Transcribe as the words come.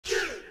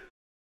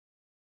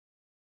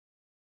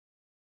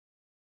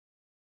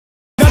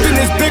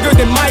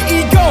than my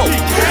ego.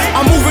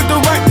 I'm moving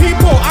the right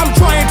people. I'm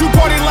trying to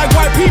party like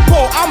white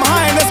people. I'm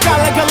high in the sky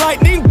like a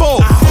lightning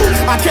bolt.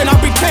 I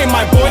cannot be tamed,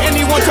 my boy.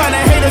 Anyone trying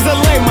to hate is a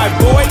lame, my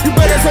boy. You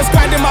better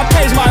subscribe to my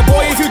page, my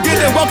boy. If you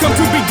didn't, welcome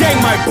to Be Gang,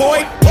 my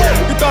boy.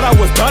 You thought I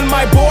was done,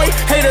 my boy.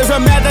 Haters are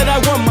mad that I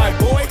won, my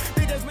boy.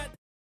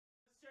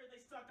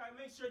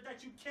 Make sure that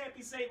you can't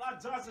be saved. I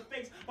dodge the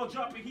fakes while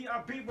dropping heat.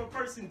 I beat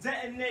reverse and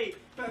detonate.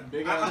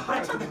 Big I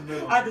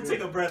had to take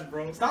a breath,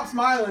 bro. Stop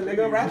smiling,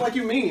 nigga. Rap like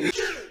you mean.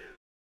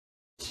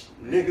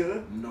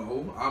 Nigga.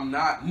 No, I'm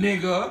not.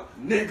 Nigga.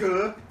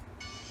 Nigga.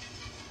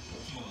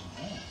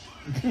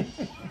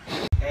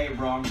 Hey,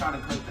 bro, I'm trying to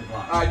clip the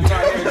block. Alright, you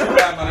not here too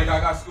bad, my nigga. I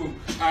got school.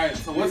 Alright,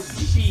 so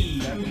what's she?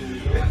 Nah,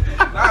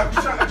 if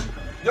you trying to.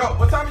 Yo,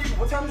 what time is this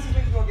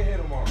nigga gonna get here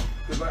tomorrow?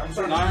 Cause like, I'm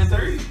trying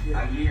 9:30.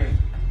 I'm here.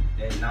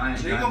 At 9.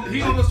 He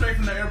gonna go straight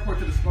from the airport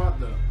to the spot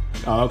though.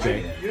 Oh,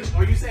 okay.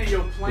 Are you saying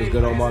your plane?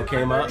 Good Omar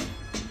came out.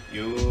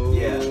 Yeah.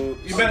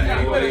 You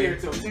better hear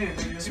till 10.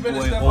 You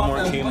better step off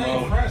that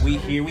plane. We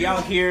here. We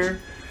out here.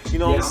 You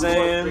know what I'm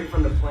saying?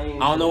 I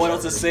don't know what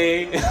else to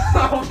say. Yeah,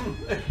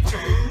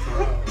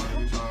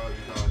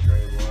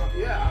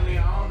 I mean, I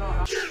don't know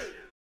how.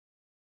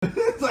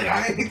 It's like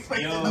I ain't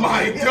expecting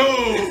My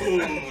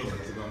dude.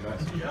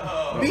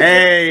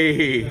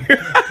 Hey! I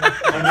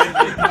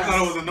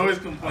thought it was a noise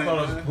complaint. I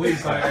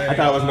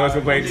thought it was noise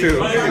complaint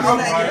too. I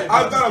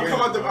thought I'd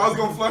come out I was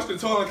gonna flush the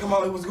toilet and come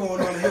out like what's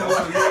going on here.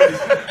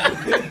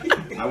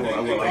 I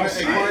will like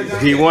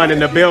D1 in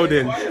the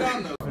building.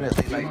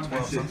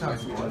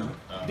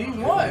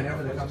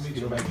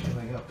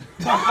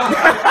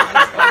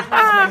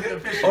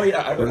 Oh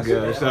yeah, That's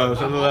good. So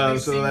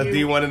that's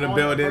D1 in the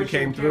building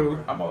came through.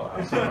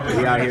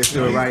 We out here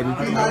still writing.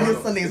 He's not his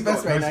Sunday's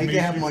best right now. You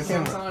can't have him on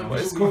camera.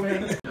 It's cool,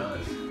 man.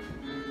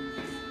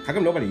 How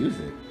come nobody used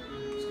it?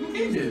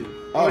 He did.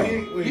 Oh,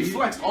 he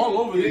flexed all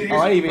over it. Oh,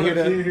 I didn't even hear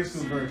the.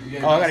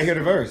 Oh, I gotta hear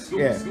the verse.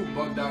 Yeah. Scoop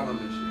bugged out on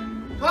this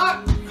shit. What?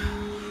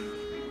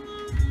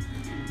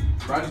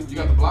 Right, you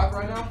got the block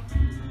right now?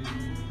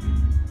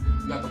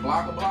 You got the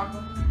blocker?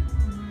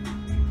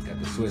 Got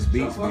the Swiss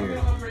Beats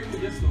here.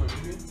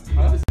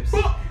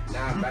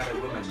 Now I'm back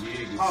with my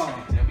niggas.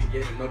 And we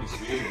getting know these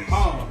niggas.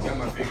 Got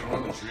my finger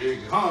on the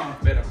trigger.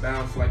 Better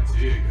bounce like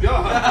Tigger.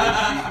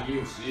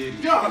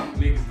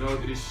 Niggas know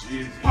that this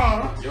shit.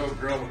 Yo,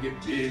 girl will get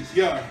bitch.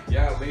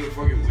 Y'all ain't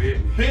fucking with me.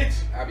 Bitch.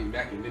 I be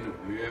macking in the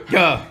whip.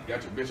 Got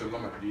your bitch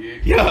on my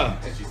dick.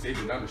 And she said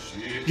that I'm the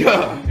shit.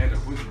 And the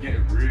pussy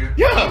getting real.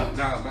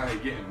 Now I'm out here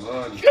getting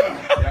money.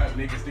 Y'all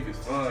niggas think it's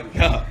funny.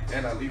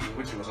 And I leave it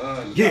with your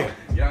honey.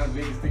 Y'all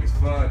niggas think it's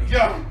funny.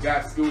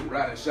 Got Scoop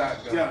riding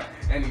shotgun.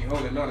 And he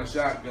holding on a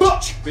shotgun.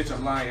 Bitch,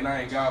 I'm lying,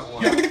 I ain't got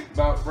one.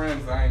 About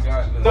friends, I ain't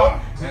got none.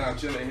 And I'm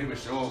chilling here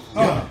with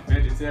Shofu.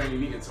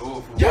 Vegetarian eating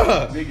tofu.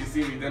 Niggas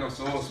see me, then I'm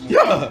so smooth.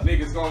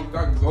 Niggas gon'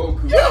 talk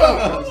Goku.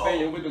 I'm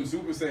staying with them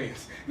Super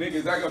Saiyans.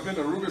 Niggas act up in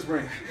the Ruger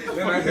Spring.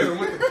 Then I hit them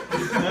with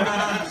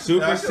the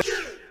Super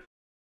Saiyan.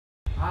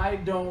 I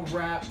don't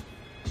rap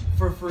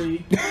for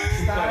free.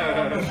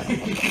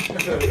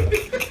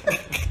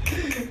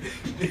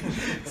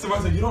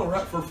 Somebody said you don't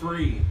rap for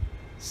free.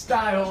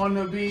 Style on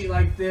the beat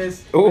like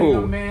this. Ooh. With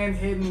the man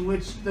hitting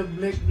which the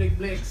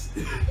blicks.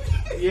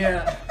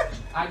 Yeah,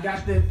 I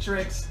got the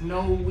tricks.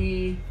 No,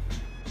 we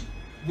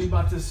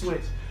about to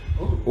switch.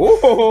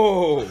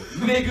 Ooh.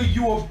 Nigga,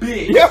 you a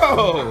bitch.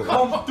 Yo.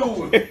 Come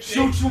through it.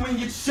 Shoot you in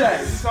your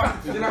chest.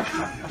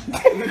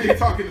 Nigga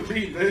talking to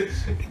me, bitch.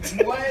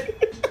 What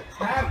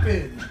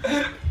happened?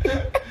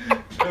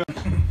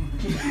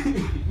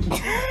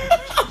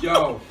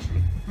 Yo.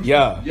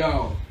 Yeah.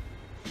 Yo.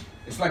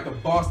 It's like the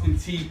Boston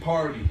Tea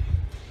Party.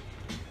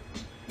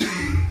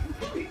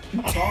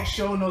 Talk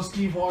show, no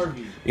Steve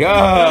Harvey.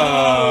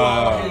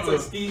 Yeah. It's a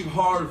Steve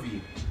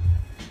Harvey.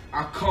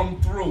 I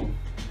come through.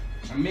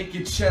 I make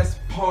your chest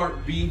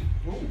part, B.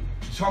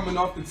 Coming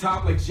off the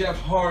top like Jeff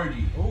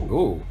Hardy.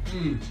 Ooh.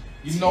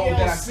 You know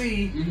that.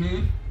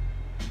 TLC.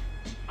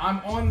 I'm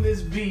on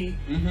this beat.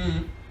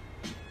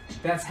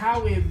 That's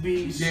how it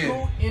be.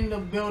 Scoot in the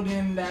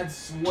building,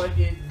 that's what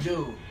it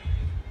do.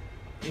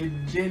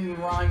 It didn't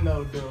rhyme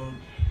though, dude.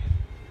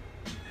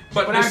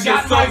 But I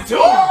got my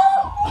two.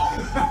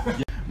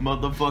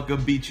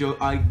 Motherfucker beat your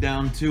Ike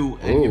down too,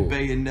 and your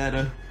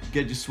bayonetta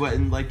get you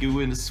sweating like you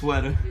in a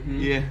sweater.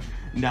 Yeah,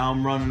 now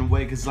I'm running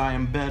away cause I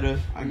am better.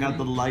 I got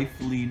the life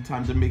lead,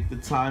 time to make the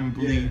time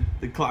bleed.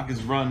 The clock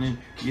is running,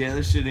 yeah,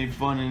 this shit ain't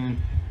fun and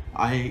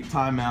I hate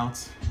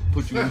timeouts.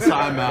 Put you in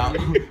timeout.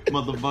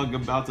 Motherfucker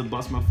about to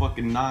bust my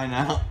fucking 9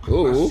 out.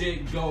 My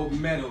shit gold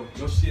medal,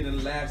 your shit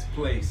in last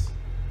place.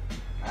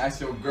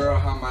 Ask your girl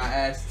how my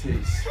ass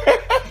tastes.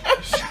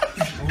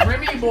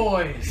 Remy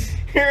boys.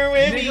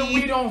 Remy. Nigga,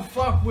 we don't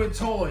fuck with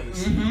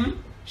toys.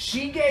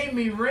 She gave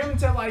me rim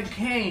till I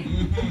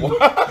came.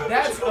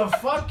 That's a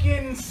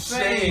fucking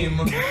shame.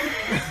 Yo,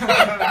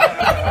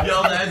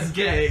 that's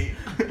gay.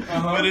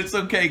 But it's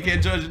okay,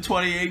 can't judge a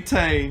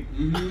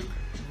 2018.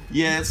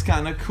 Yeah, it's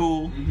kinda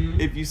cool.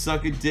 If you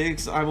suck at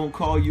dicks, I won't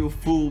call you a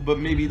fool. But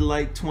maybe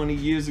like 20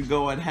 years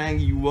ago, I'd hang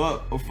you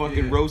up or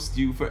fucking roast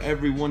you for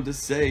everyone to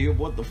say,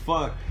 what the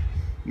fuck?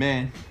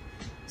 Man,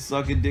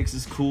 sucking dicks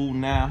is cool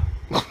now.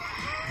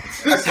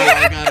 So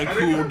I gotta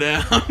cool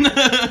down.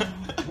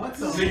 What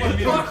the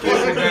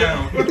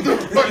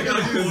fuck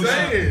are you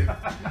saying?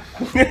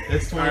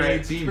 It's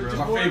 2018, bro.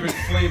 My favorite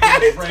flavor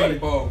is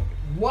rainbow.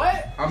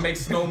 What? I make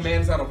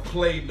snowmans out of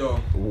Play-Doh,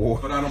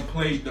 but I don't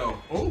play dough.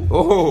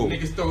 Oh.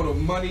 Niggas throw the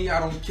money, I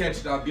don't catch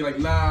it. I'll be like,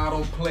 nah, I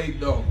don't play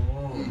dough.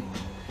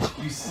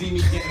 You see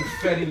me getting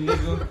fetty,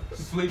 nigga.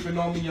 Sleeping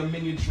on me, I'm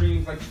in your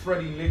dreams like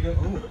Freddy, nigga.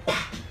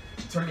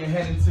 Turn your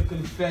head into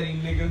confetti,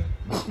 nigga.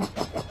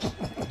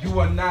 You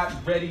are not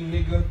ready,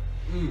 nigga.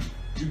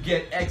 You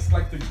get X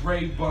like the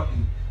gray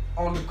button.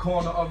 On the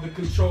corner of the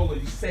controller,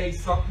 you say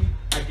something,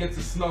 I get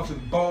to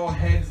snuffing. Bald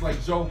heads like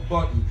Joe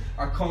Button.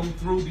 I come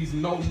through, these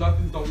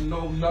know-nothings don't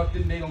know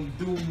nothing. They don't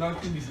do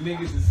nothing. These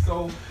niggas is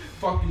so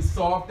fucking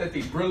soft that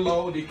they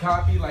Brillo. They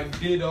copy like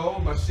Ditto.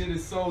 My shit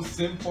is so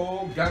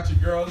simple. Got your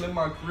girl in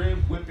my crib,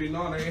 whipping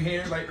on her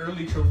hair like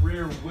early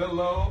career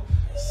Willow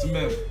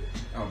Smith.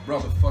 Our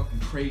brother fucking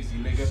crazy,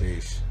 nigga.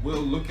 Sheesh.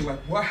 Will looking like,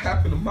 what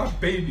happened to my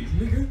babies,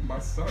 nigga? My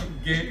son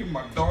gay,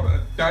 my daughter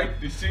a dyke.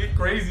 This shit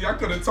crazy. I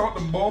could have taught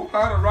them both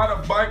how to ride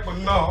a bike, but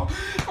no.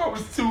 I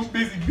was too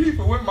busy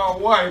beefing with my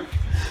wife.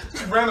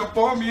 She ran up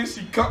on me and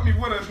she cut me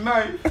with a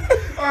knife.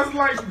 I was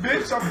like,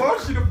 bitch, I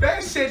bought you the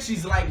best shit.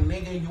 She's like,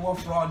 nigga, you a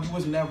fraud. You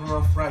was never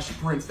a Fresh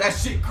Prince. That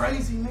shit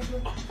crazy,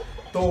 nigga.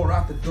 Throw her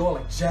out the door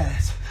like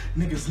jazz.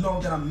 Niggas know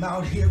that I'm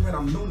out here and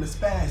I'm known to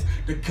spaz.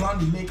 The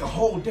gun make a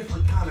whole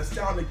different kind of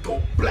sound. It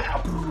go blow,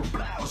 blow,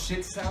 blow.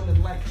 Shit sounded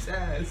like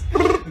Taz.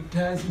 The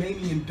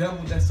Tasmanian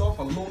devil that's off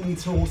of Looney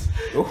Tunes.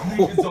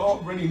 Niggas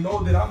already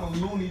know that I'm a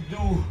loony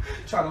dude.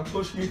 Try to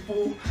push me,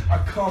 fool. I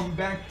come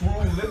back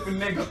through, lift a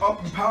nigga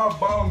up and power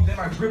bomb. Then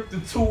I grip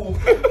the tool.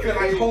 Feel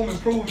like home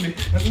improvement.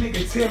 A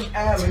nigga Tim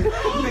Allen.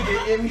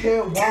 Nigga in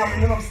here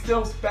wildin' and I'm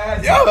still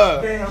spazzing.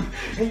 Damn.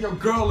 And your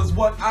girl is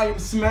what I am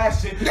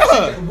smashing. She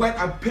get wet,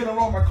 I pin her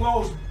on my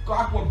clothes,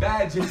 aqua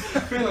badging,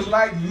 feeling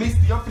like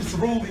Misty up in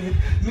cerulean.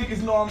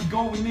 Niggas know I'm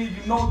going in,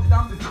 you know that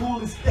I'm the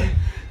coolest.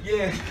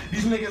 Yeah,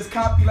 these niggas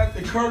copy like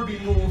the Kirby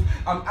move.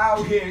 I'm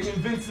out here,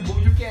 invincible,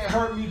 you can't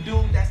hurt me,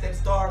 dude. That's that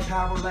star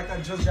power, like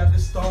I just got the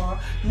star.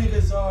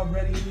 Niggas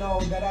already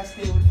know that I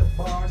stay with the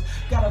bars.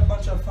 Got a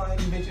bunch of fine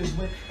bitches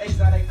with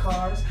exotic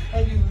cars.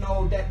 And you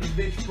know that the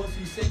bitch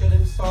pussy sicker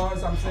than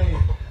stars. I'm saying,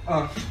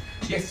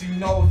 yes, you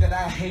know that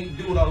I hate,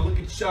 dude. I look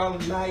at y'all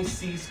and I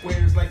see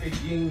squares like a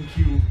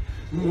GameCube.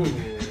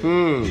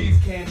 These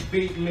can't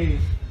beat me.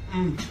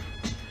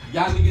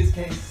 Y'all niggas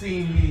can't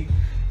see me.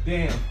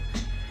 Damn,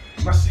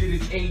 my shit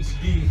is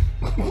HD.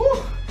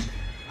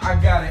 I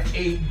got an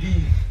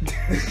 8D.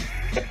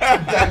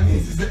 That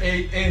means it's an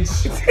 8-inch.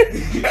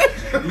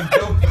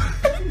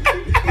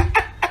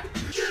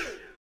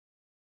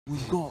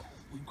 We've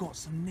got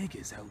some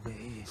niggas over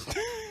here.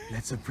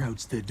 Let's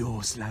approach the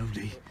door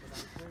slowly.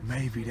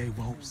 Maybe they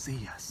won't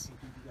see us.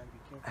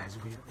 As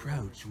we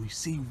approach, we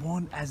see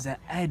one as a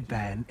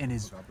headband and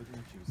is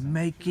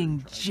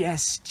making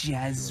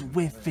gestures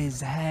with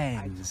his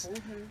hands.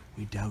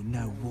 We don't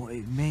know what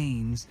it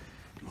means,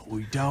 but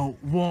we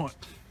don't want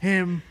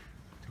him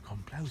to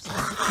come closer.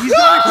 He's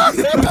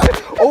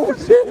like, oh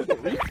shit!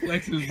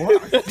 Reflexes, boy.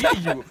 I see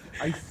you.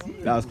 I see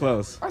you. That was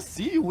close. I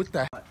see you with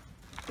that. Alright,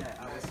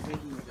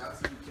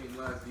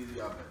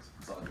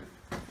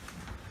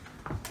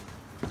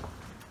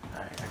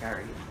 I got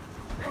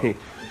it.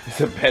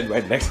 There's a bed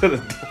right next to the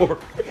door.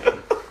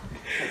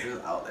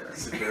 Out there,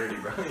 security,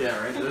 bro. Yeah,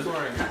 right. There's one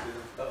right here.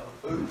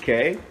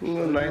 Okay, a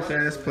little nice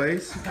ass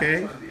place.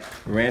 Okay,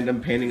 random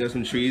painting of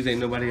some trees.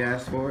 Ain't nobody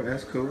asked for it.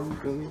 That's cool.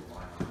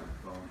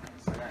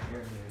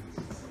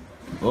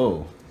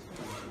 Oh,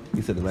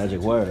 you said the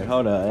magic word.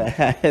 Hold on.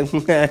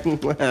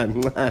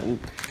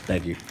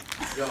 Thank you.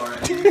 Yo,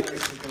 alright.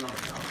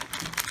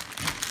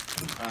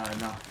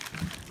 No.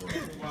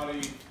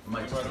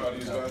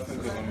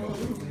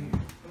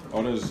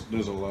 Oh,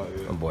 there's a lot.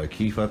 Yeah. Oh boy,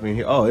 Keith up in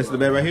here. Oh, this is the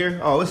bed right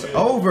here. Oh, it's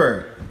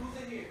over.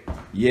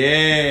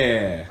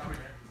 Yeah,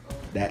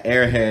 that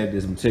airhead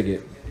is my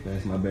ticket.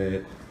 That's my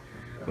bed.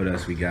 What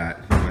else we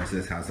got? What's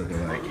this house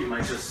looking like? You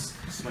might just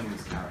swing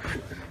this car.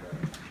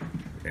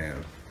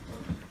 Damn.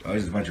 Oh,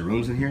 there's a bunch of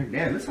rooms in here.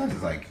 Damn, this house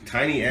is like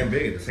tiny and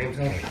big at the same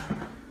time.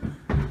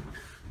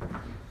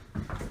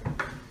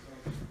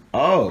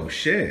 Oh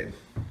shit,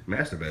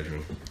 master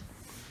bedroom.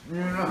 You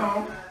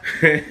know?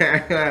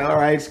 All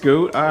right,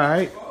 Scoot. All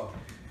right.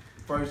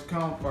 First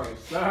come,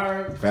 first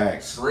serve.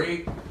 Facts.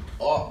 Straight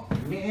up.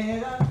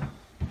 Nigga.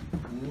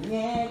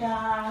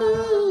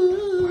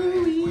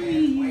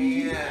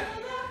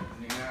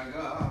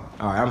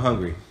 All right, I'm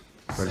hungry.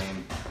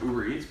 Same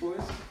Uber Eats, boys.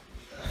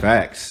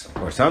 Facts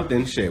or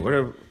something. Shit.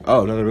 Whatever.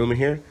 Oh, another room in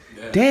here.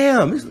 Yeah.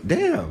 Damn.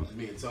 Damn.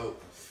 Being told.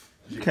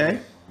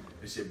 Okay.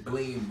 This shit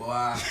bling,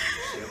 boy.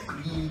 Shit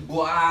bling,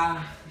 boy.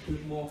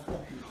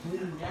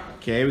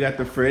 Okay, we got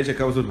the fridge that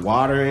comes with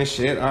water and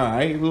shit. All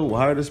right, little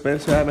water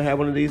dispenser. I haven't had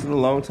one of these in a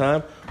long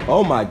time.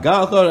 Oh my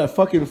God, look at all that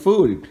fucking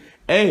food.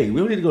 Hey, we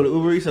don't need to go to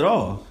Uber Eats at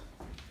all.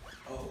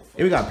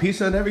 Hey, we got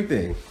pizza and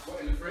everything. What,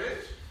 in the fridge?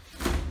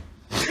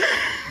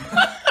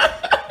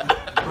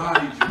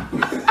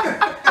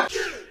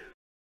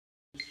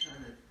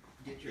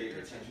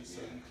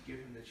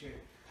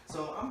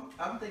 So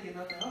I'm thinking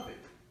nothing of it.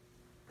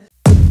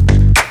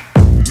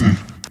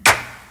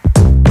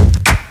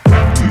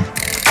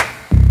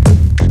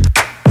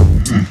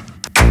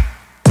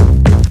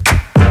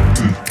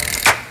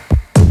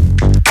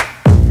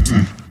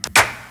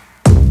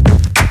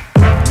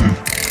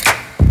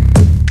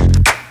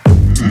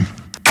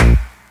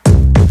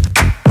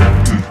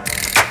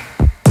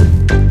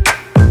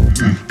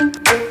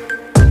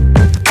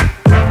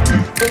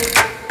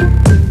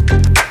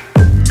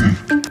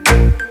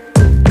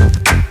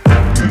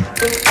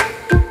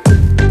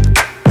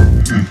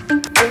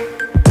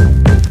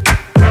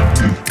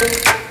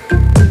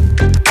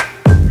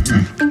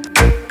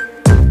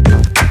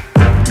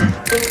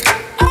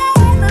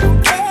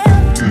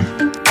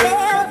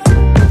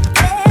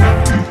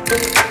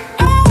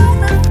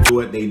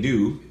 What they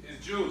do.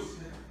 It's juice.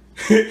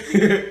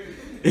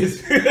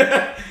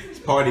 It's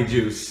party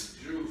juice.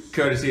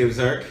 Courtesy of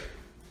Zerk.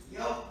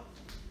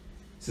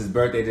 It's his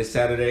birthday this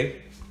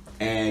Saturday,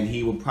 and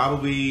he will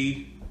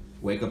probably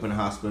wake up in the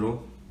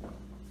hospital,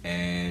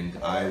 and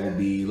I will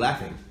be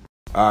laughing.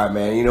 All right,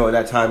 man, you know what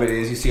that time it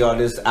is. You see all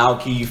this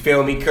alky, you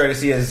feel me?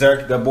 Courtesy of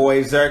Zerk, the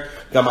boy Zerk.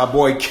 Got my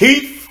boy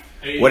Keith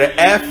with an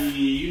F.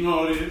 You know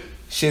what it is.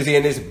 Shizzy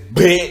in this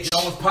bitch.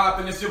 Yo, what's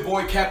poppin'? It's your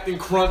boy Captain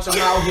Crunch. I'm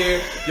out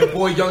here. Your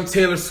boy Young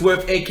Taylor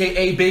Swift,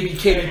 aka Baby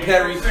Katy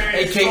Perry,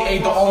 aka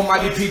the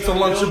Almighty Pizza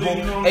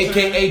Lunchable,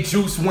 aka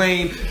Juice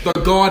Wayne, the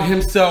God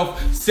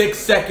himself. 6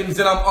 seconds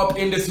and I'm up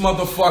in this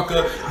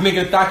motherfucker.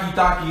 Nigga, taki,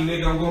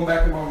 nigga. I'm going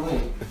back to my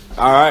room.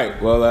 All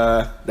right, well,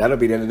 that'll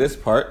be the end of this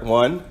part.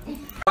 One.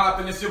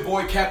 Poppin', it's your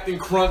boy Captain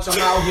Crunch. I'm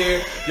out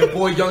here. Your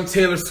boy Young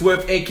Taylor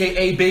Swift,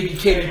 aka Baby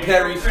Katy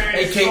Perry,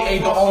 aka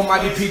the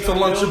Almighty Pizza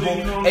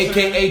Lunchable,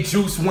 aka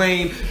Juice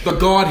Wayne, the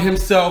God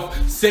himself.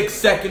 6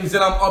 seconds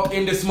and I'm up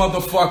in this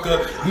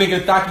motherfucker.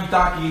 Nigga, taki,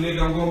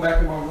 nigga. I'm going back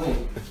to my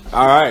room.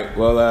 All right,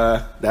 well,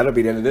 that'll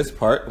be the end of this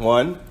part.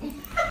 One.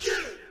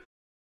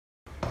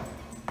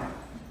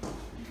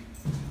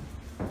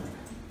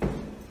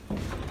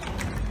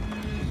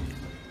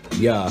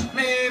 Yeah.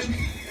 Man.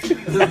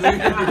 You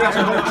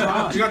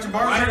got your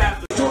bars right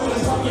after.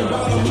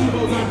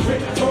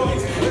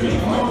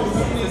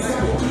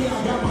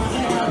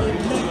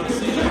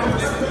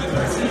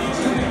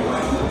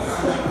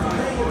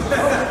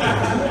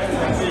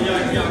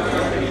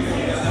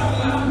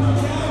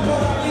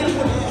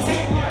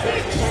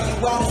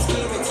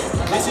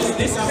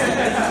 This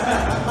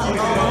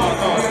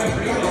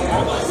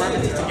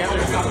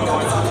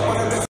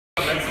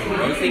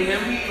you see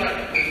him?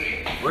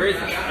 Where is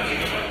he?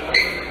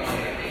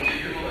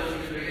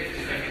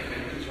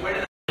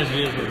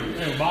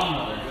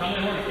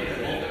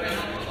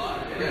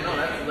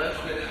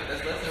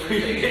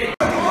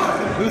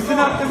 Loosen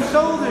up them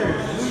shoulders.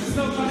 Loosen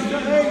up them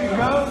shoulders. There you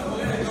go.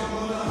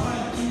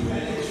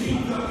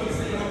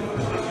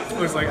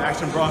 Looks like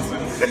Action Bronson.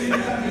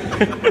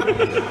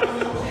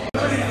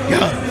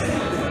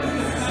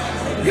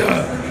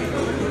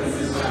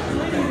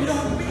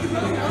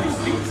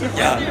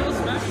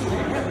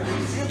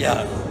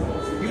 Yeah.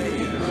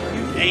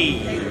 Hey.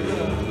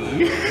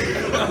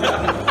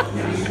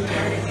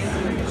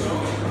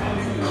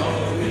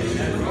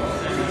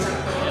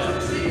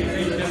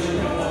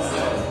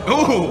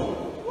 Ooh.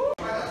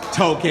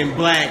 Token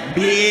black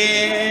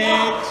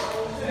bitch.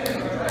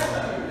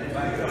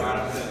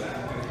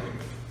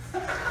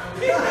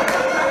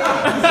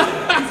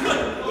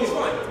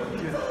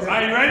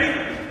 Are you ready?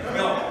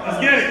 No. Let's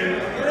get it.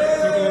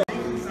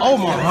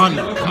 Omar on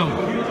the come.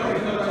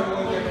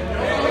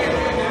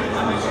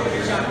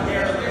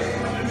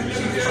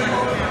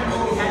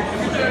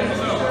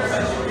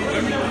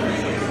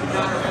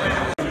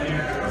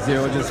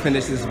 Zero just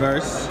finished this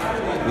verse.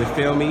 You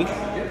feel me?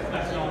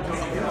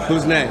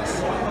 Who's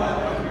next?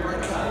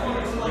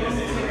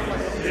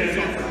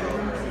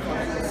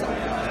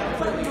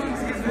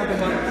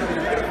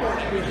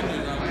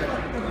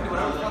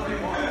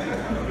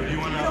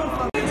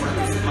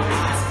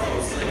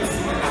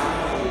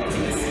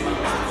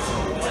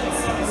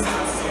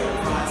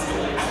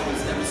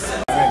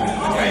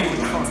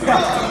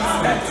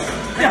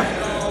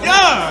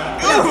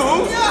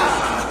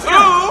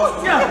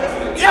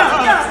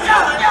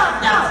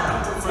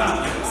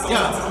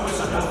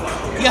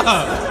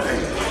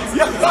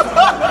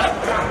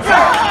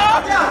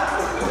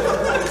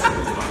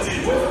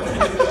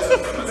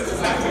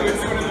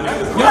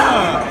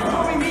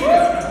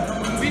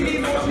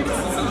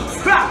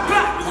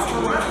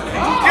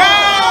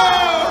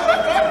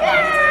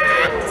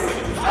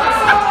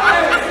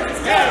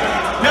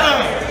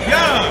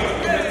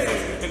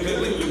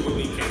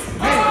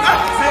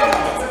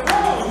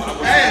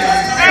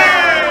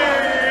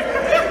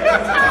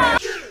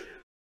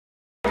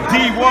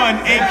 D1,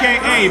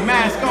 aka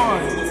Mask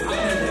On.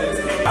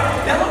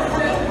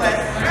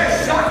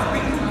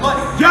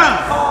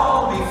 Yeah.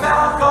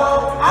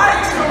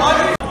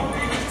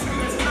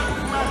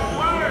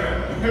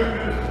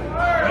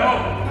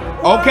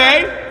 Okay.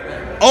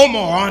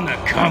 Omar on the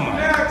come up.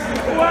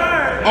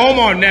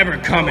 Omar never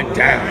coming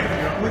down.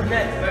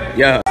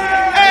 Yeah.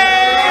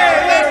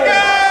 Hey, let's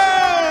go!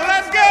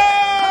 Let's go!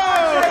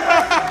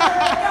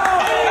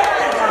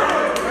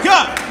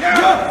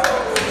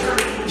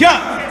 Yeah.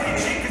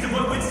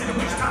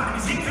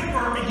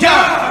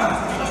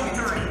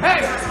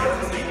 Hey.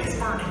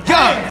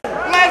 Yeah.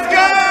 Let's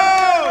go.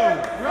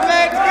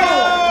 Let's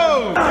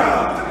go.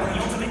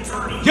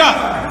 Yeah.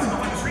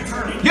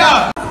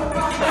 Yeah.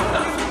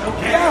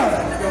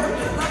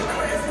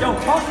 Yo,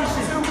 talk your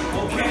shit.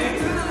 Okay.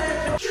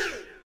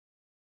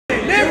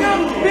 Nigga,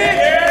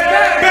 bitch,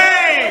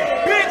 bang.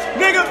 Bitch,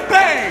 nigga,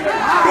 bang.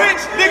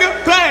 Bitch, nigga,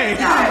 bang.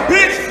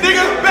 Bitch,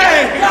 nigga,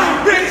 bang.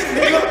 Bitch,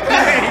 nigga,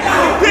 bang.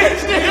 Bitch,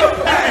 nigga,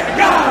 bang.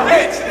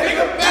 Bitch,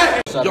 nigga,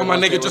 bang. Yo, my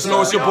nigga, just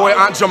know it's your boy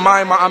Aunt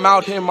Jemima. I'm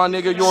out here, my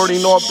nigga. You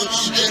already know.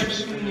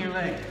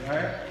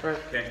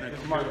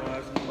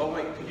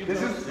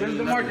 This is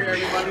the marker,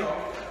 everybody.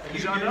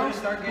 Did y'all know?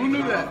 Who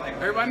knew that?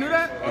 Everybody knew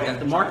that? You got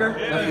the marker?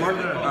 That's the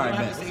marker? All right,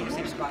 bet.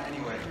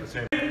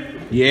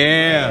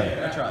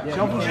 Yeah.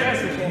 Shofu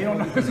Jackson, he don't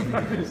know his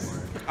markers.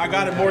 I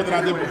got it more than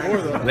I did before,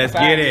 though. Let's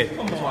get it. Hey,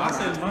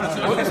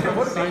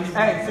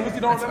 soon as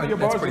you don't remember your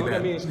bars, look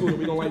at me in school.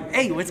 We don't like.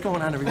 Hey, what's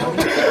going on, everybody?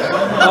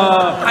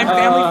 I'm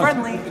family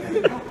friendly.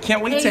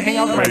 Can't wait to hang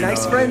out with my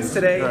nice friends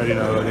today. You already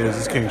know what it is.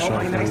 It's King Shofu.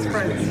 My nice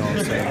friends. You know what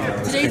I'm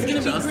saying? Today's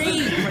gonna be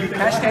great.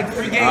 Hashtag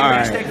free game. All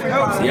right. Hashtag free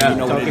game. Yeah, you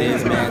know what it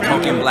is, man.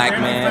 Token black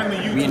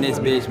man. We in this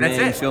bitch, man.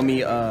 That's it. You feel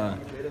me? Oh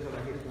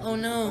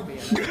no.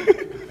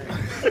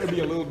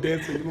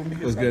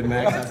 What's good,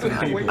 Max?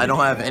 I don't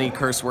have any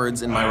curse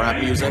words in my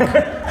rap music.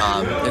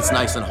 It's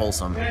nice and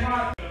wholesome.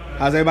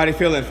 How's everybody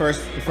feeling?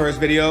 First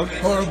video?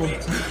 Horrible. I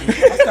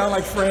sound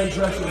like Fran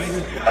Drescher,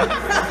 nigga.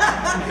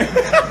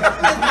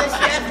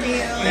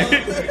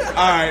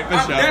 All right, for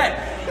sure.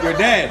 dead. You're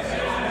dead.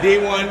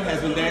 D1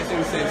 has been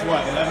dancing since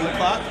what, 11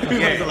 o'clock?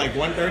 Yeah. Is it like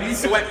 1:30?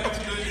 Sweat.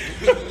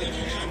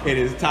 It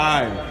is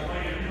time.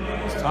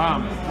 It's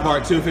time.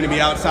 Part 2 finna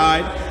be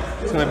outside.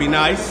 It's gonna be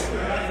nice.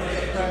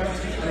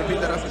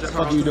 What the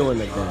fuck are you doing,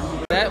 Nick?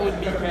 That would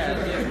be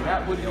cash. Yeah,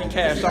 that would be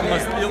cash. I'm gonna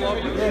steal off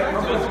you.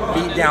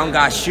 Beatdown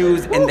got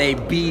shoes and they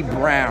be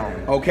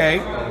brown.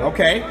 Okay,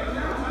 okay,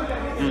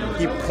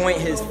 He point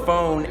his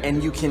phone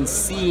and you can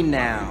see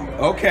now.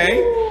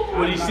 okay.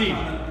 What do you see?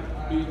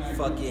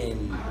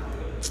 Fucking.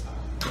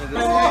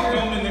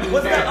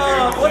 What's the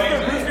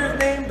rooster's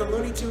name? The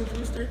Looney Tunes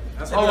rooster?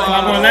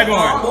 Foghorn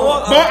Leghorn.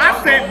 Boy, I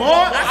said,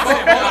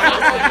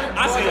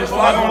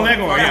 Foghorn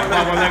Leghorn. Yeah,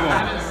 Foghorn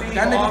Leghorn.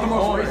 That nigga's the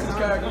most racist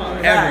character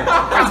Ever.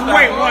 Let's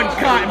wait one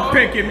cotton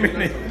picking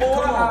minute.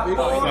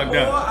 Fucked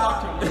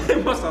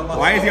up.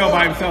 Why is he all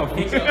by himself?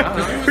 We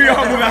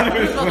all move out of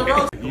his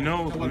way. You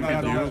know what we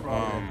can do?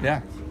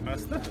 Yeah.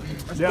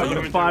 Yeah,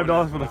 give them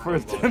 $5 for the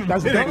first 10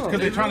 minutes. Because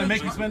they're trying to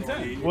make you spend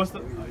 10. What's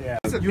the? Yeah.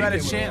 You had a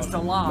chance to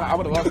lie. I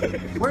would have lost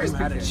it. Where's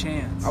had a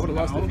chance? I would have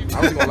lost it.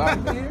 I was gonna lie. I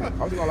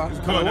was gonna lie.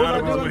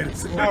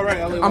 All right,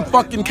 I'm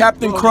fucking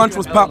Captain Crunch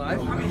was pop.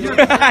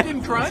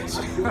 Captain Crunch?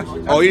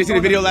 Oh, you didn't see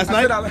the video last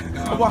night?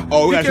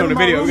 Oh, we gotta show the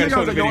video. We gotta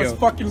show the Yo, video. it's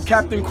fucking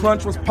Captain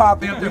Crunch was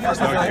popping. In this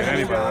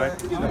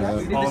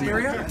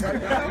area?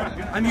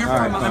 I'm here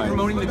I'm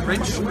promoting the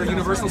Grinch for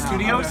Universal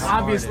Studios.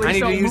 Obviously. I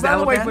need to use the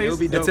elevator. Please.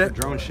 That's it.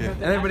 Drone shit.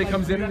 And everybody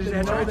comes in and just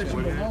enters.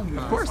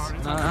 Of course.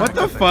 What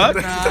the fuck?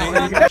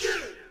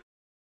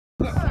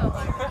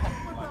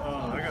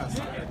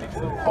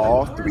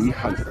 All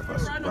 300 of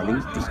us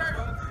running deep.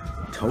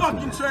 Token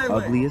is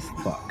ugly as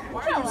fuck.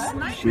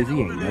 Shizzy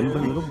ain't nothing but a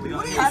little bitch.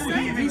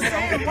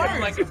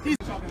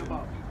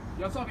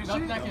 Y'all talking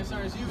shit? That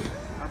concerns you.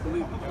 I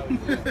believe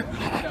it.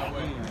 That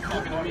way.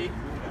 Talking to me.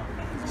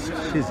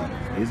 Shizzy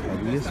is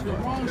ugly as fuck.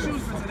 Wrong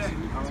shoes for today.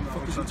 What the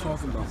fuck is you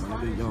talking about, my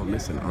nigga? Yo,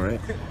 listen,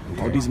 alright?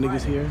 All these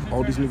niggas here,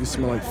 all these niggas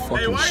smell like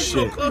fucking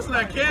shit.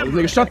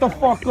 Nigga, shut the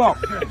fuck up.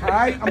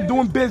 Alright? I'm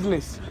doing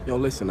business. Yo,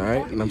 listen,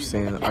 alright? And I'm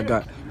saying, I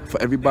got,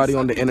 for everybody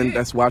on the internet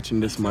that's watching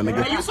this, my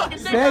nigga.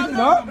 Stand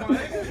up.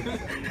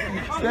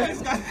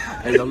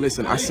 Hey, yo,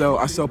 listen, I sell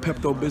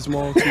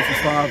Pepto-Bismol 2 for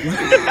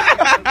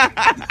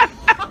 $5.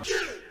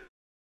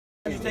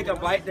 You take a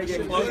bite, they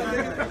get closer.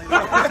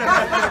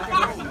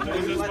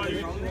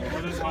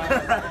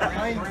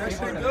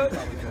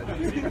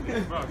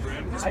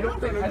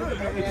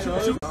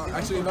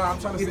 Actually, no, I'm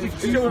trying to say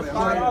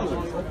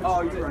 $5.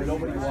 Oh, you're right.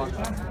 Nobody walked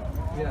out.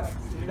 Yeah.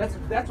 That's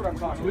what I'm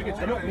talking about.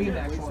 I don't mean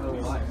that.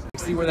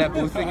 See where that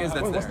blue thing is?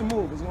 That's what's the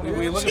move?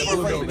 We look at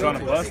blue trying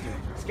to bust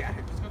it.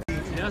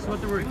 That's what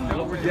we're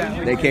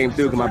doing. They came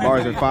through because my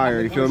bars are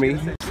fire, you feel me?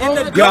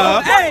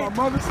 Yeah. My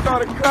mother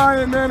started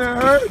crying, man, it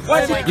hurt.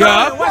 Why she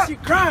crying? Why she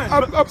crying?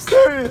 I'm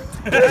serious.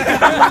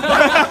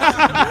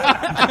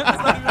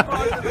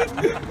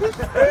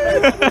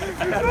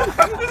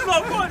 It's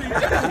so funny.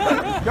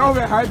 Y'all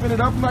been hyping it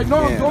up. I'm like, no,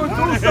 I'm going through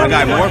something. I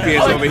got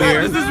Morpheus over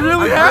here. This is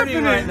really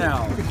happening right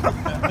now.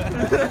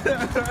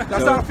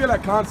 That's how I feel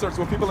at concerts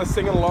when people are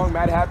singing along,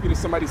 mad happy to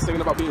somebody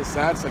singing about being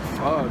sad. It's like,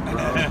 fuck,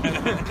 bro.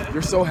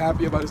 You're so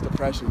happy about his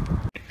depression.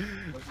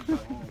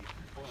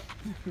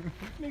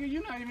 Nigga,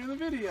 you're not even in the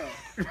video.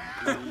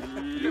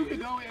 You can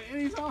go at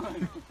any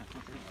time.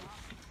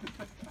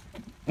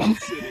 I'm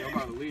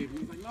about to leave.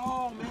 He's like,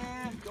 no,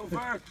 man, go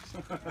first.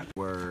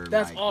 Word.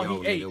 That's like, all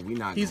yo, he ate. nigga, we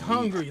not He's gonna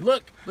hungry. eat.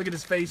 Look at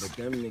his face. But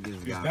them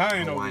niggas got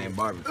dying over Hawaiian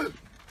barbecue.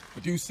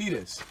 Do you see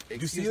this? Do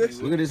you see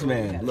this? Look at this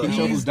man. Look, He's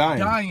Shofu's dying.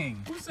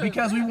 dying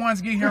because we wanted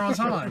to get here on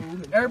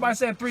time. Everybody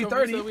said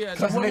 3:30.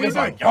 Because niggas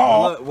like,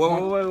 Oh.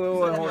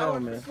 Wait, hold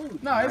on, man.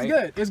 no, it's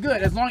good. It's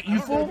good. As long as you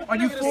full, are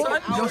you full?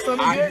 Your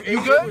stomach good?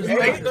 You good?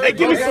 Hey,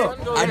 give me some.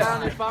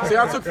 See,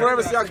 I took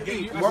forever to see I could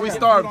eat. While we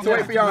starved, to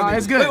wait for y'all. Nah,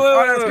 it's good.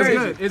 That's It's crazy.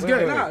 good. It's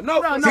good.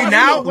 No. See,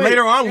 now,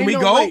 later on, when we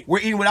Ain't go, no wait. we're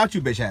eating without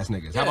you bitch ass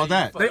niggas. How about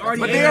that? They already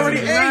But they already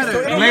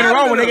ate. Later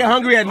on, when they get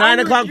hungry at 9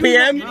 o'clock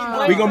p.m.,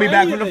 we gonna be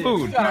back with the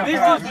food.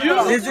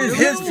 This is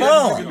his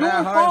fault.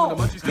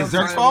 It's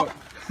Zerk's fault?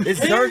 It's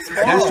Zerk's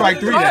fault. That's strike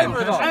 3 then.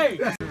 Hey,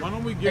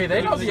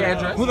 they know the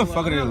address. Who the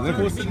fuck are they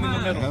delivering?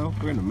 Hell,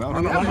 we're in the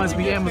mountain. That must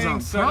be Amazon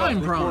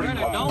Prime.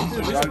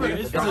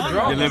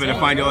 You're living to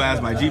find your ass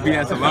by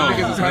GPS alone.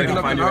 Niggas is You're hiking to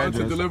up find the your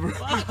mountain to address.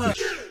 deliver.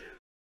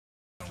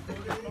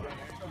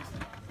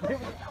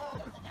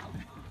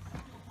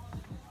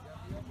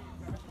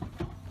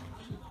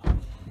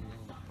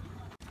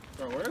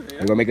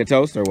 You gonna make a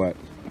toast or what?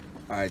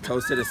 Alright,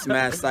 toast to the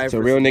smash Cypher. So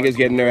real niggas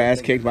getting their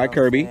ass kicked by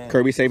Kirby.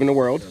 Kirby saving the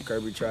world.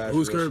 Kirby trash.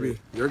 Who's Kirby?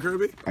 You're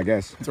Kirby? I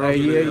guess. Hey,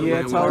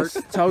 yeah.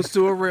 Toast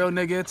to a real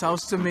nigga.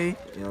 Toast to me.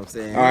 You know what I'm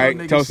saying? All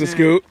right, toast to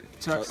Scoot.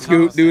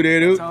 Scoot,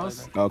 do.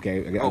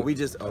 Okay. Oh, we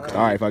just okay.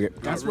 All right, fuck it.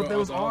 That's what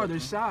those are. They're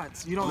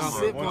shots. You don't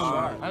sip one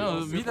shot. I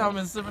know. Beatdown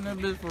been sipping that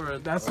bitch for.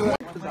 That's what.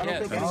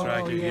 That's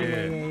right.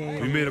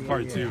 Yeah. We made a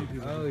part 2.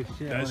 Oh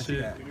shit. That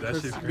shit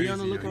crazy. Be on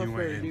the lookout You for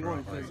went in, D1 bro.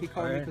 because he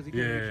called me because he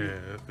Yeah,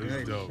 it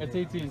was dope. That's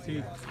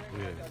AT&T.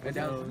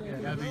 Yeah.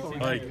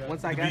 Like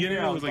Once I the got beginning,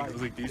 there, I it was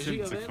was like decent,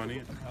 it's like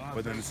funny,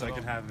 but then the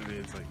second half of it,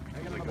 it's like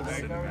a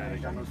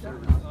cinematic.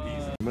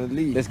 I'm gonna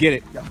leave. Let's get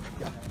it.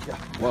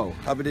 Whoa.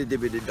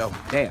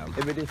 Damn.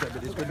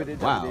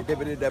 Wow.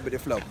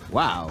 Flow.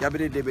 Wow. Go.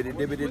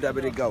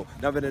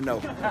 Never to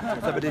know.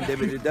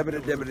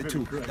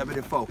 Two.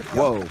 Four.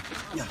 Whoa.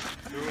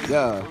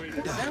 Yeah.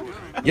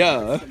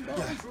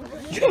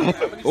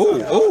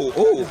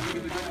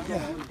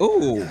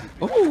 Ooh.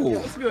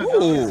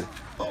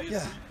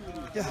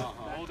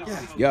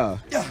 Yeah.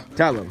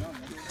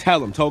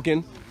 Tell him,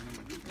 Token.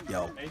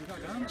 Yo,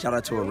 shout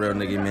out to a real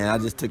nigga, man. I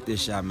just took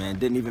this shot, man.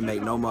 Didn't even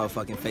make no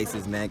motherfucking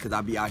faces, man, because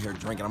I be out here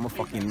drinking. I'm a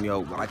fucking,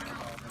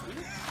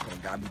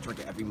 I be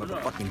drinking every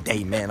motherfucking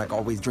day, man. Like, I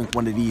always drink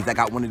one of these. I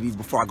got one of these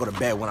before I go to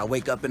bed. When I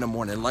wake up in the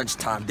morning,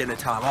 lunchtime, dinner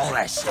time, all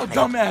that shit.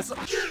 Dumbass.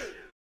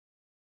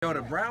 Yo,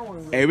 the brown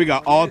one. Hey, we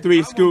got all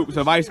 3 scoops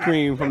of ice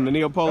cream from the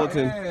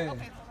Neapolitan.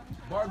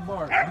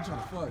 Bark. I'm trying to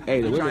fuck.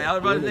 Hey,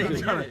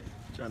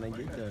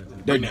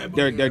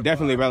 they're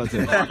definitely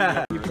relative.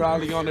 You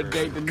probably on a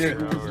date, the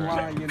nigga was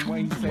lying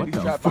when he said he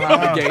trapped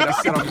behind the gate. I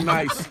said I'm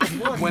nice.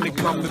 When it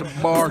comes to the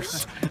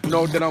bars,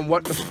 know that I'm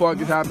what the fuck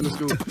is happening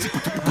to.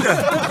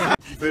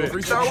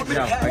 Freestyle with me?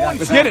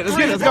 Let's get it.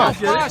 Let's go.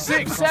 5,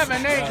 6,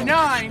 7, 8,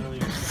 9.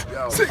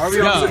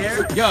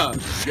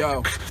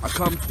 Yo, I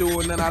come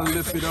through and then I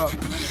lift it up.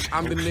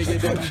 I'm the nigga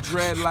that you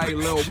dread like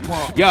Lil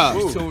Pump. Yeah.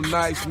 It's too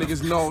nice,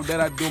 niggas know that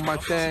I do my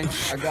thing.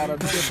 I got a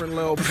different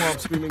Lil Pump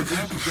screaming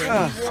Gucci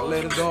gang. I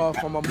let it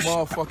off, I'm a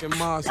motherfucking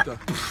monster.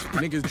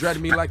 Niggas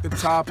dread me like the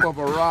top of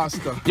a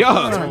roster.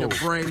 Turn your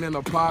brain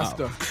into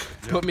pasta.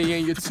 Put me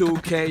in your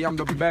 2K, I'm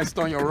the best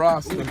on your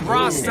roster.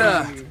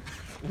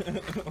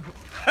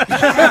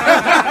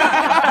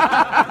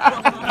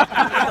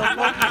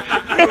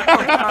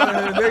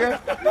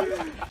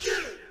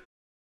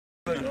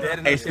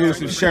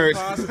 Exclusive shirts.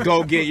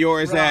 Go get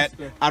yours at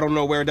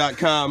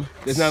I-don't-know-where.com.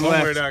 There's none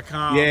left.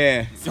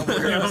 Yeah.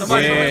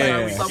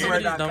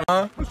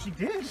 What she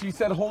did? She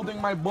said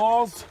holding my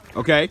balls.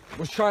 Okay.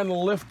 Was trying to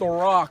lift a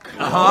rock.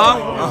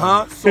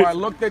 So I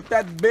looked at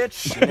that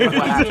bitch.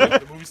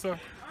 Movie star?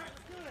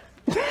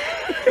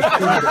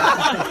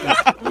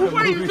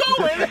 Where you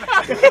going?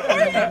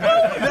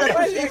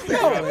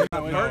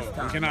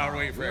 We cannot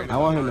wait for I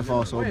want him to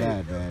fall so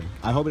bad, man.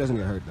 I hope he doesn't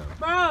get hurt though.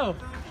 Bro,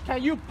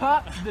 can you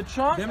pop the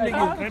trunk? Them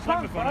niggas,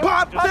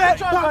 Pop that.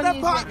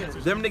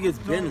 them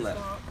niggas been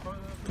left.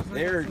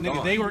 They're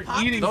Nigga, they were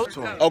eating.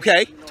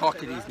 Okay. Talk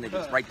to these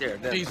niggas right there.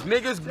 These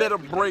niggas better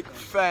break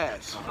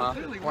fast.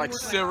 Like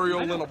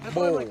cereal in a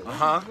bowl.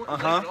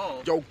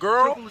 Yo,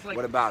 girl.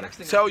 What about it?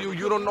 Tell you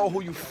don't know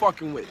who you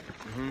fucking with.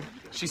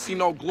 She see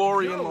no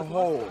glory in the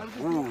hole.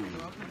 Ooh.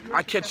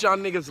 I catch y'all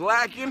niggas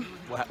lacking.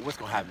 What's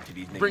gonna happen to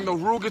these niggas? Bring the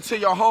Ruger to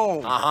your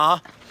home.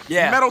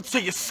 Yeah. Metal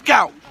to your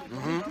scalp.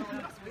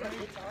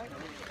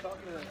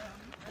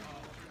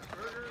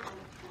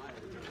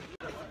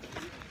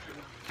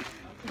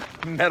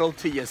 Metal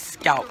to your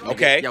scalp. Nigga.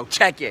 Okay. Yo,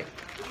 check it.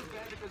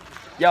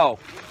 Yo.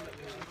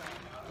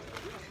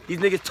 These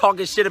niggas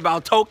talking shit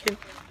about Token.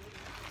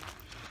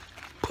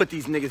 Put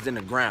these niggas in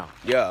the ground.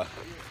 Yeah.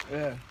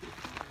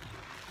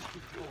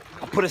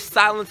 I put a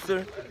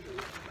silencer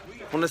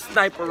on the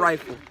sniper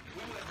rifle.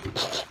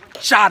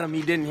 Shot him,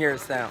 he didn't hear a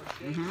sound.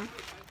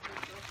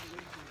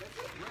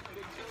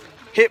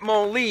 Hit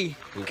Mon Lee.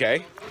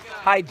 Okay.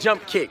 High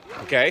jump kick.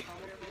 Okay.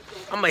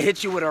 I'm gonna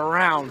hit you with a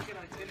round.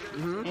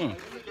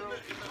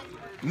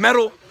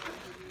 Metal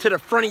to the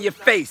front of your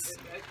face.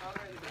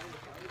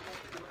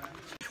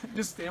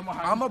 Just stand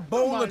behind. I'm a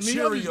bowl of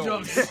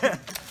Cheerios.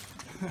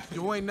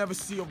 You ain't never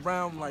see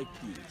around like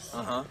these.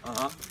 I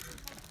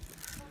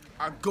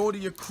go to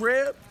your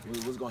crib.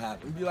 What's gonna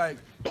happen? And be like,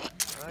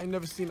 I ain't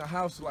never seen a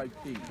house like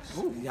these.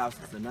 Ooh, these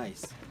houses are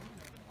nice.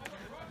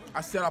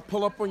 I said I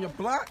pull up on your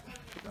block.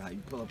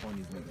 You pull up on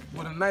these niggas.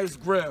 With a nice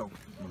grill.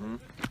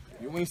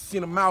 You ain't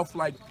seen a mouth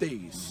like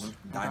these.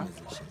 Diamonds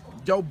and shit.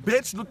 Yo,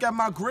 bitch, look at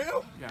my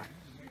grill. Yeah.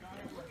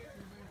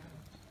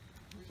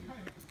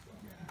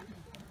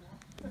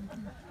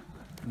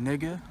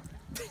 Nigga.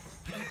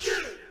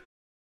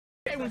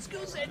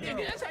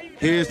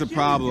 Here's the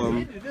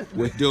problem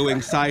with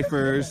doing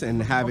ciphers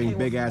and having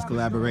big ass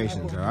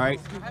collaborations, all right?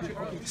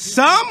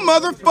 Some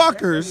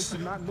motherfuckers,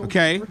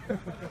 okay,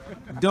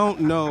 don't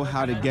know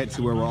how to get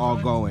to where we're all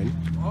going,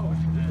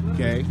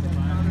 okay?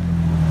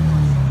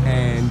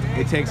 And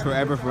it takes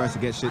forever for us to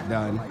get shit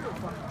done.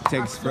 It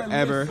takes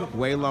forever,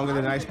 way longer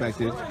than I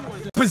expected.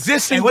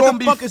 Position Hey, what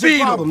the fuck is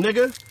your problem,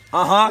 nigga?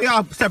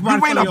 Yeah, step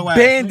right you ain't a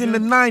band in the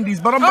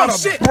 90s, but I'm about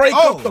to break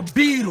up the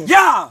Beatles.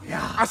 Yeah.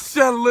 I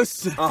said,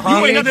 listen.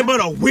 You ain't nothing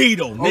but a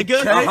weedle, nigga.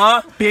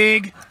 Okay.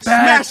 Big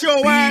Smash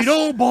your ass.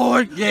 Beetle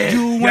boy. Yeah.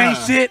 You ain't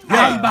shit.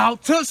 I'm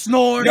about to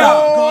snort.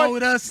 Yeah. Go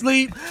to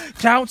sleep.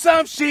 Count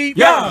some sheep.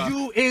 Yeah.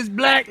 You is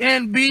black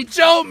and beat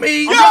your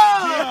meat.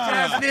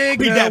 Yeah. Nigga,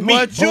 Beat that meat,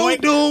 what boy. you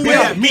do Beat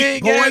with that meat,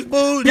 big boy. ass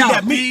booty? Beat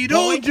that meat,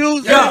 Beetle boy.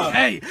 juice. Yeah.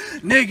 Hey,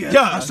 nigga,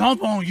 Yeah. I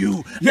stomp on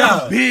you.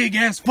 Yeah. You big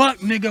ass fuck,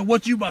 nigga.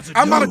 What you about to do?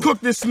 I'm about to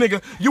cook this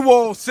nigga. You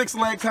all 6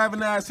 legs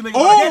having ass nigga.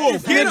 Oh,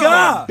 get him,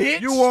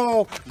 bitch. You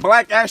all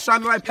black ass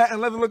shiny like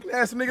patent leather looking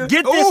ass nigga.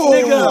 Get this Ooh.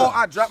 nigga.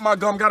 I dropped my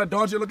gum, got a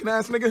dodgy looking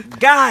ass nigga.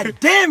 God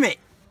damn it.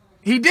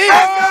 He did.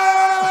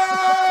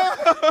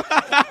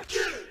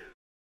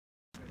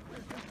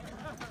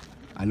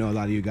 I know a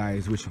lot of you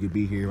guys wish you could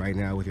be here right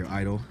now with your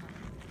idol,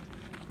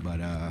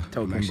 but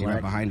I'm actually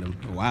right behind him.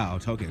 Wow,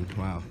 Token,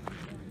 wow.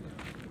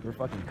 We're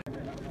fucking.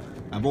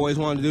 I've always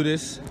wanted to do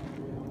this.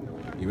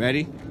 You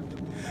ready?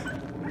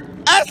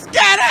 Let's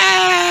get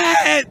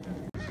it!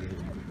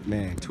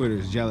 Man,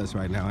 Twitter's jealous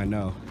right now, I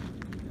know.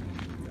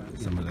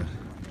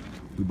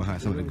 We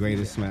behind some of the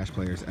greatest Smash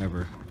players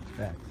ever.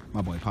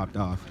 My boy popped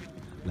off,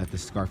 left the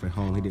scarf at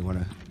home. He didn't want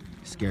to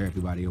scare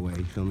everybody away,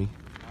 you feel me?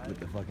 With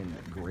the fucking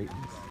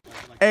greatness.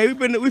 Hey,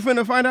 we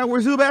finna find out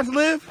where Zubats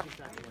live?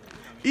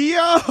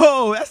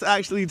 Yo, that's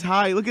actually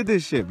tight. Look at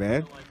this shit,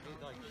 man.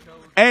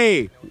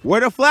 Hey, where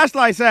the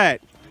flashlights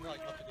at?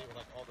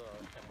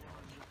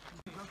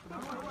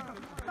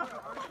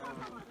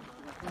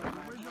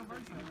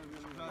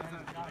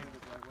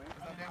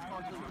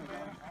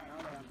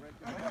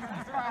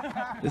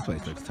 This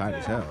place looks tight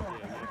as hell.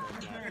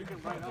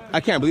 I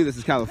can't believe this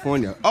is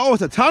California. Oh,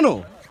 it's a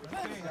tunnel.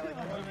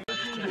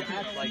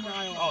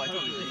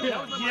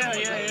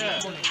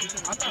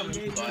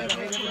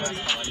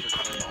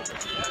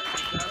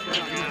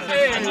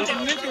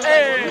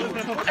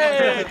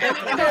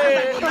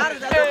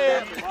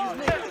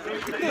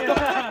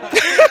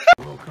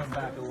 We'll come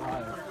back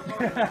alive.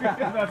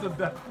 That's a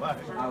death flag.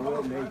 I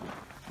will make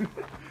it.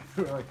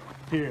 We're like,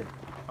 here,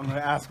 I'm gonna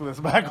ask for this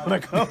back when I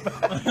come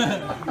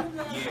back.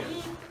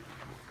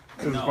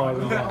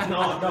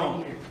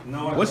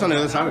 No. What's on the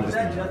other side of this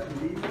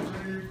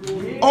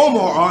thing?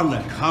 Omar on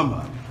the come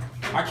up.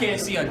 I can't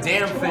see a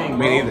damn thing, bro.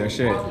 Me neither,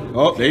 shit.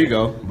 Oh, there you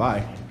go.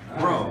 Bye.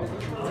 Bro.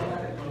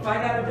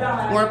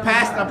 We're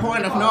past the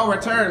point of no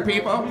return,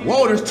 people.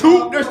 Whoa, there's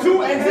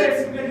two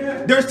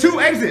exits? There's 2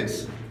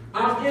 exits.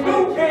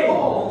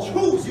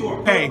 Choose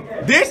your. Hey,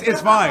 this is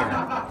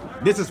fire.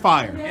 This is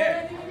fire.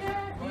 Yeah.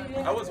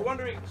 I was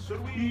wondering,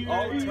 should we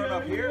all turn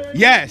up here?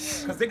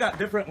 Yes. Because they got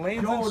different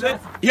lanes and shit.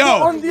 Yo.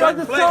 On the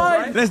other side.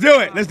 Right? Let's do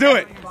it. Let's do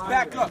it.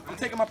 Back up. I'm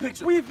taking my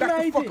picture. We've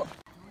made it.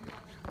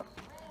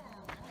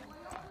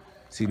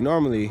 See,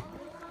 normally,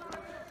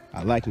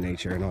 I like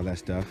nature and all that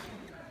stuff.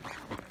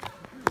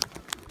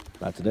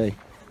 Not today.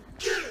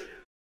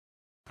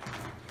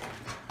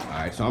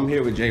 Alright, so I'm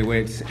here with Jay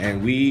Witz,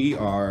 and we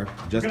are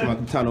just come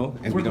out the tunnel.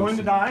 And We're going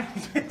to die?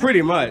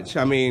 Pretty much.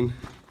 I mean,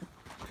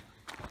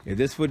 if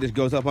this footage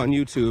goes up on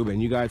YouTube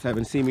and you guys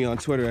haven't seen me on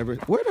Twitter ever,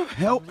 where the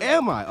hell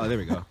am I? Oh, there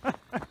we go.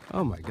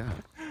 Oh my God.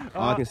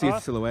 All I can see is the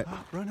silhouette.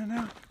 Running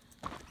out.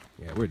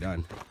 Yeah, we're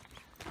done.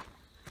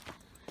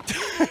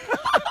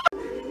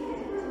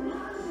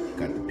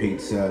 Got the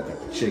pizza, got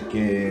the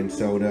chicken,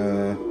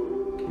 soda,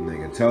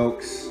 nigga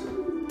tokes.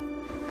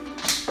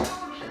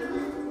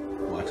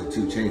 Watching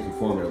 2 Chainz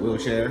perform in a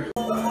wheelchair. You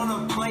don't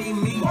wanna play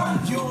me, you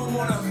don't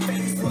wanna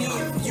face me.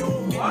 If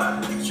you get a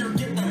picture,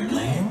 get the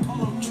land,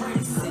 pull up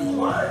Tracy.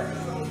 What?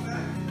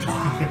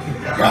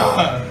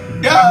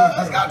 Yo,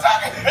 let's go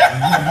talk.